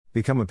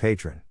Become a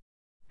patron.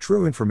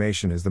 True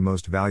information is the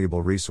most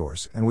valuable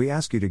resource, and we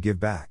ask you to give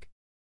back.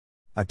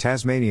 A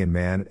Tasmanian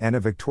man and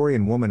a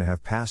Victorian woman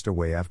have passed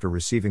away after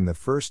receiving the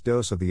first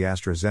dose of the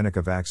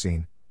AstraZeneca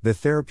vaccine, the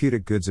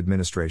Therapeutic Goods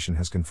Administration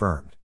has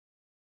confirmed.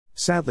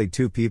 Sadly,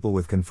 2 people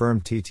with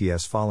confirmed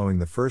TTS following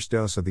the first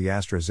dose of the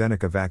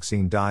AstraZeneca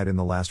vaccine died in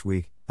the last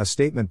week, a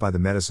statement by the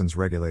medicines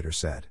regulator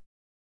said.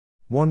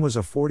 One was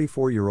a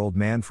 44-year-old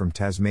man from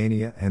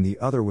Tasmania and the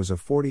other was a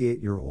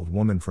 48-year-old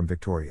woman from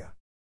Victoria.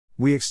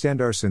 We extend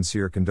our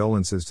sincere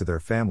condolences to their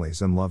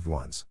families and loved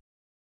ones.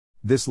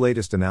 This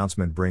latest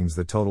announcement brings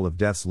the total of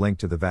deaths linked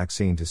to the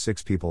vaccine to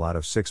 6 people out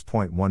of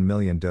 6.1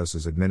 million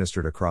doses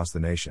administered across the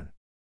nation.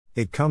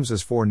 It comes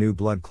as 4 new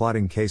blood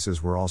clotting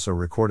cases were also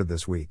recorded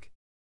this week.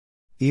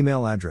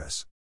 Email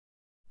address.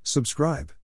 Subscribe.